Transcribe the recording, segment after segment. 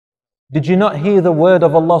Did you not hear the word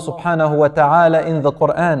of Allah subhanahu wa ta'ala in the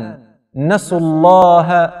Quran?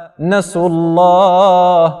 Nasullaha,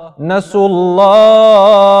 Nasullah,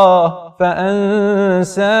 Nasullah,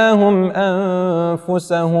 فأنساهم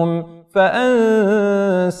أنفسهم,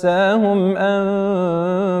 فأنساهم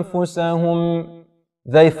أنفسهم.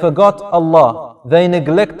 They forgot Allah, they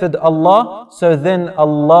neglected Allah, so then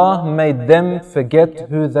Allah made them forget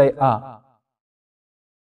who they are.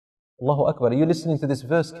 Allahu Akbar. Are you listening to this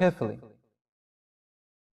verse carefully?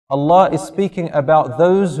 Allah is speaking about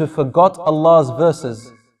those who forgot Allah's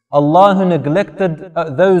verses. Allah who neglected,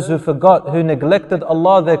 those who forgot, who neglected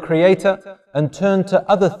Allah, their Creator, and turned to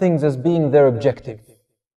other things as being their objective.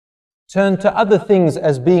 Turned to other things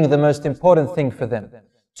as being the most important thing for them.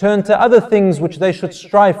 Turn to other things which they should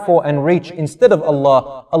strive for and reach instead of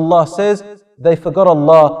Allah. Allah says they forgot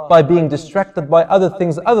Allah by being distracted by other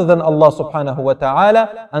things other than Allah subhanahu wa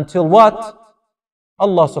ta'ala, until what?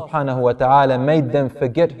 Allah subhanahu wa ta'ala made them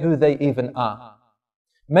forget who they even are.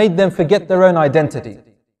 Made them forget their own identity.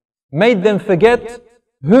 Made them forget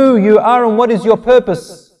who you are and what is your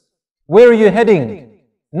purpose. Where are you heading?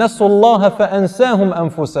 Nasullaha fa'ansahum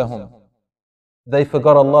anfusahum. They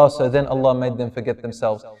forgot Allah, so then Allah made them forget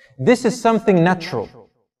themselves. This is something natural.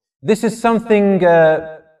 This is something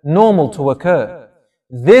normal to occur.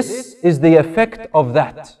 This is the effect of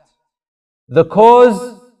that. The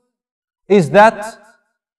cause is that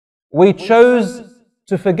we chose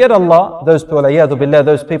to forget Allah, those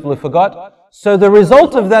people who forgot. So the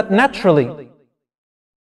result of that naturally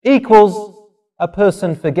equals a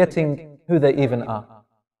person forgetting who they even are.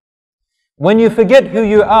 When you forget who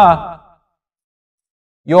you are,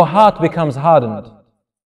 your heart becomes hardened.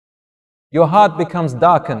 Your heart becomes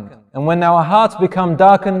darkened. And when our hearts become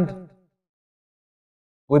darkened,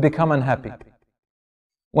 we become unhappy.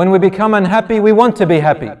 When we become unhappy, we want to be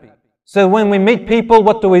happy. So when we meet people,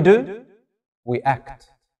 what do? We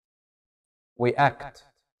act. We act.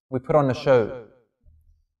 We put on a show.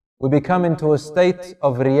 We become into a state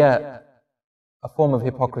of riya, a form of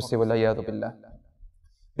hypocrisy, walayadu billah.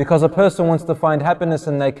 Because a person wants to find happiness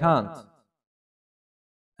and they can't.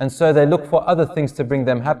 And so they look for other things to bring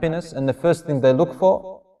them happiness, and the first thing they look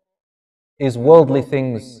for is worldly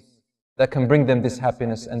things that can bring them this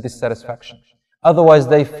happiness and this satisfaction. Otherwise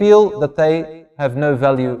they feel that they have no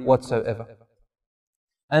value whatsoever.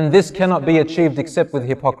 And this cannot be achieved except with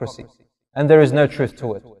hypocrisy. And there is no truth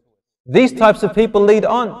to it. These types of people lead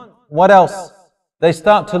on. What else? They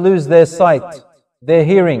start to lose their sight, their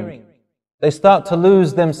hearing. They start to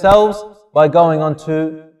lose themselves by going on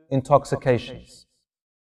to intoxications.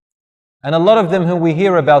 And a lot of them who we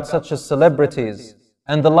hear about, such as celebrities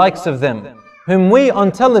and the likes of them, whom we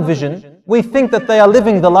on television, we think that they are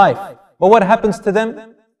living the life. But what happens to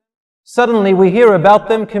them? Suddenly we hear about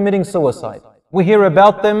them committing suicide. We hear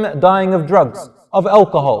about them dying of drugs, of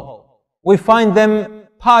alcohol. We find them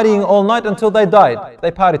partying all night until they died.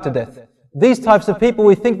 They partied to death. These types of people,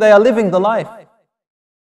 we think they are living the life.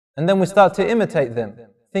 And then we start to imitate them,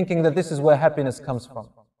 thinking that this is where happiness comes from.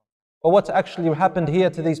 But what's actually happened here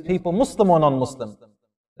to these people, Muslim or non-Muslim?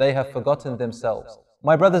 They have forgotten themselves.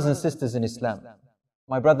 My brothers and sisters in Islam.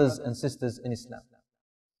 My brothers and sisters in Islam.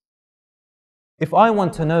 If I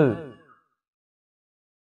want to know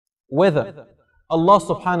whether Allah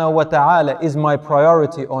subhanahu wa ta'ala is my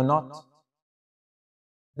priority or not,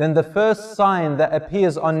 then the first sign that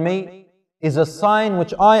appears on me is a sign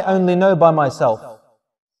which I only know by myself.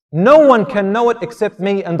 No one can know it except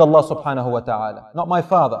me and Allah subhanahu wa ta'ala. Not my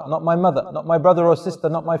father, not my mother, not my brother or sister,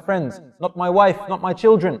 not my friends, not my wife, not my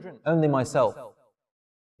children, only myself.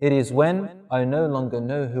 It is when I no longer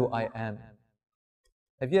know who I am.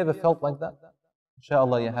 Have you ever felt like that?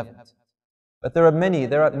 Inshallah you haven't. But there are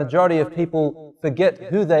majority of people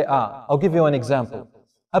forget who they are. I'll give you an example.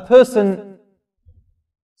 A person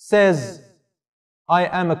says, I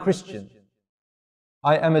am a Christian,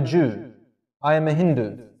 I am a Jew, I am a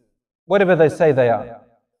Hindu, whatever they say they are.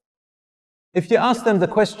 If you ask them the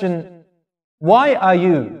question, why are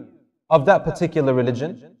you of that particular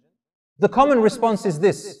religion? The common response is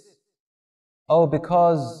this: oh,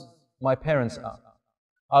 because my parents are.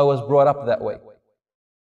 I was brought up that way.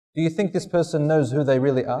 Do you think this person knows who they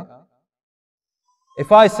really are?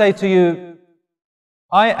 If I say to you,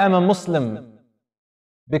 I am a Muslim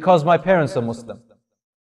because my parents are Muslim,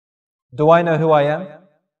 do I know who I am?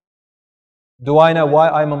 Do I know why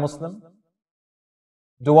I'm a Muslim?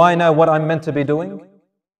 Do I know what I'm meant to be doing?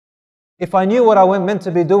 If I knew what I was meant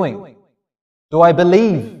to be doing, do I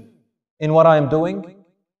believe in what I am doing?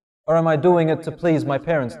 Or am I doing it to please my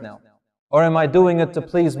parents now? Or am I doing it to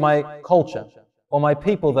please my culture? Or my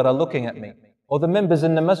people that are looking at me? Or the members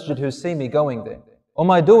in the masjid who see me going there? Or am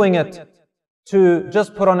I doing it to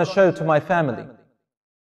just put on a show to my family?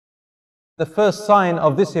 The first sign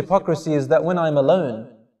of this hypocrisy is that when I'm alone,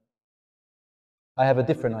 I have a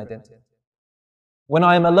different identity. When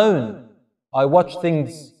I am alone, I watch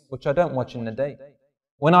things which I don't watch in the day.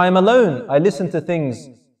 When I am alone, I listen to things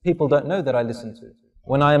people don't know that I listen to.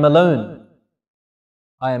 When I am alone,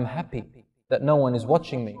 I am happy that no one is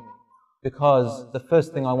watching me, because the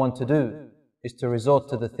first thing I want to do is to resort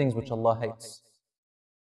to the things which Allah hates.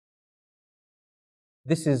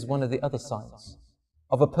 This is one of the other signs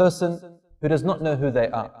of a person who does not know who they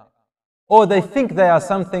are. Or they think they are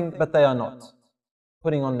something, but they are not.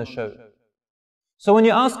 Putting on the show. So when you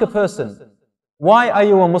ask a person, why are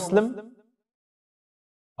you a Muslim?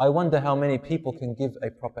 I wonder how many people can give a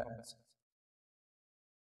proper answer.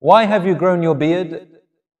 Why have you grown your beard?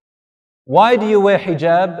 Why do you wear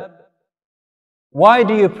hijab? Why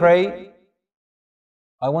do you pray?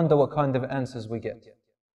 I wonder what kind of answers we get.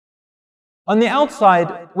 On the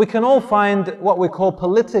outside, we can all find what we call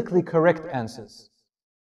politically correct answers.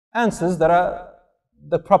 Answers that are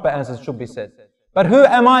the proper answers should be said. But who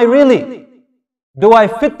am I really? Do I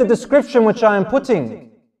fit the description which I am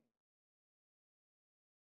putting?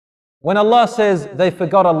 When Allah says they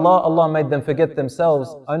forgot Allah, Allah made them forget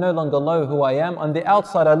themselves, I no longer know who I am. On the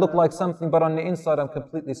outside I look like something, but on the inside I'm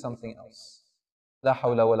completely something else. La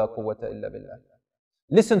hawla wa la quwwata illa billah.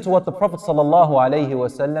 Listen to what the Prophet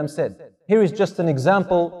ﷺ said. Here is just an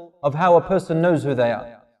example of how a person knows who they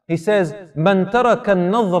are. He says, "Man taraka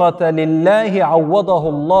an-nazrata lillahi awadahu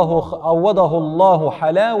Allahu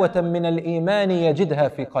halawatan min al-iman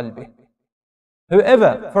yajidha fi qalbih."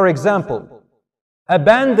 Whoever, for example,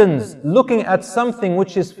 abandons looking at something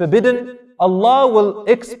which is forbidden, Allah will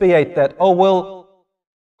expiate that, or will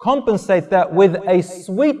compensate that with a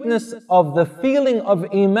sweetness of the feeling of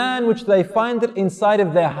iman which they find it inside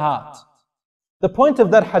of their heart. The point of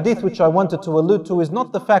that hadith which I wanted to allude to is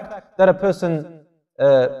not the fact that a person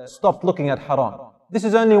stopped looking at haram. This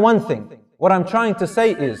is only one thing. What I'm trying to say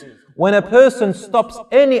is, when a person stops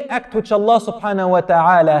any act which Allah subhanahu wa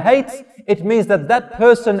ta'ala hates, it means that that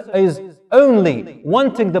person is only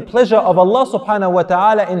wanting the pleasure of Allah subhanahu wa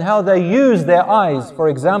ta'ala in how they use their eyes, for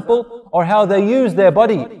example, or how they use their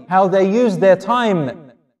body, how they use their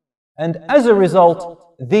time. And as a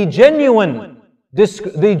result, the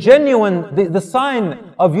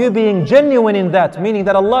sign of you being genuine in that, meaning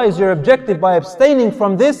that Allah is your objective by abstaining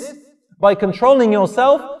from this, by controlling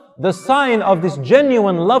yourself, the sign of this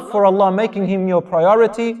genuine love for Allah, making Him your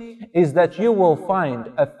priority, is that you will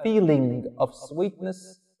find a feeling of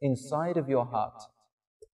sweetness inside of your heart.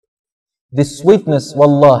 This sweetness,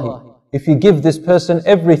 wallahi, if you give this person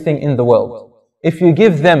everything in the world, if you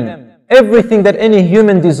give them everything that any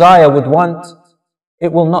human desire would want,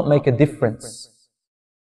 it will not make a difference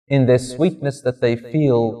in their sweetness that they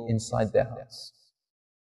feel inside their hearts.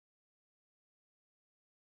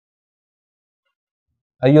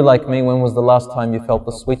 Are you like me? When was the last time you felt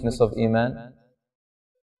the sweetness of Iman?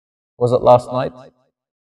 Was it last night?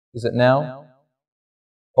 Is it now?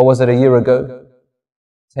 Or was it a year ago?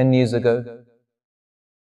 10 years ago?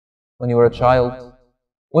 When you were a child?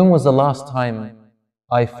 When was the last time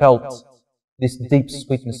I felt this deep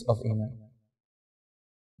sweetness of Iman?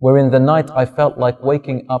 Where in the night I felt like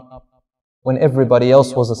waking up when everybody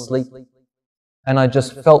else was asleep, and I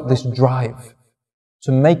just felt this drive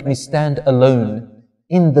to make me stand alone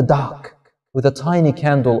in the dark with a tiny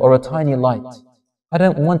candle or a tiny light. I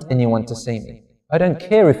don't want anyone to see me. I don't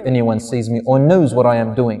care if anyone sees me or knows what I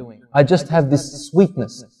am doing. I just have this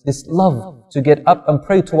sweetness, this love to get up and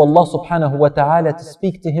pray to Allah subhanahu wa ta'ala, to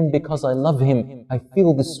speak to Him because I love Him. I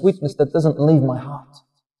feel this sweetness that doesn't leave my heart.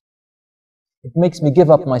 It makes me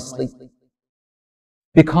give up my sleep,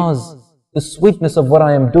 because the sweetness of what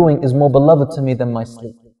I am doing is more beloved to me than my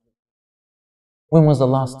sleep. When was the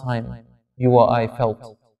last time you or I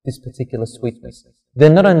felt this particular sweetness?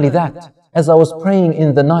 Then not only that, as I was praying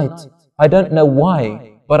in the night, I don't know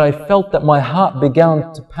why, but I felt that my heart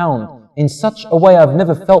began to pound in such a way I've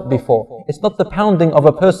never felt before. It's not the pounding of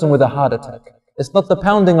a person with a heart attack. It's not the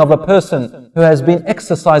pounding of a person who has been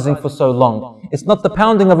exercising for so long. It's not the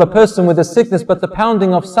pounding of a person with a sickness, but the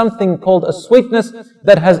pounding of something called a sweetness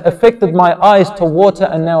that has affected my eyes to water,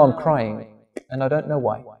 and now I'm crying. And I don't know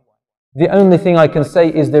why. The only thing I can say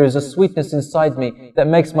is there is a sweetness inside me that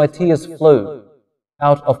makes my tears flow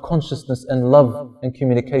out of consciousness and love and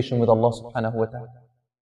communication with Allah subhanahu wa ta'ala.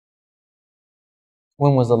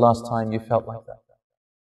 When was the last time you felt like that?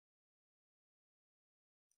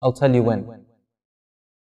 I'll tell you when.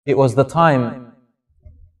 It was the time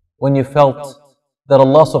when you felt that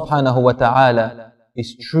Allah subhanahu wa ta'ala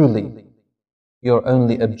is truly your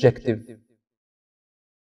only objective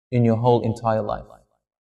in your whole entire life.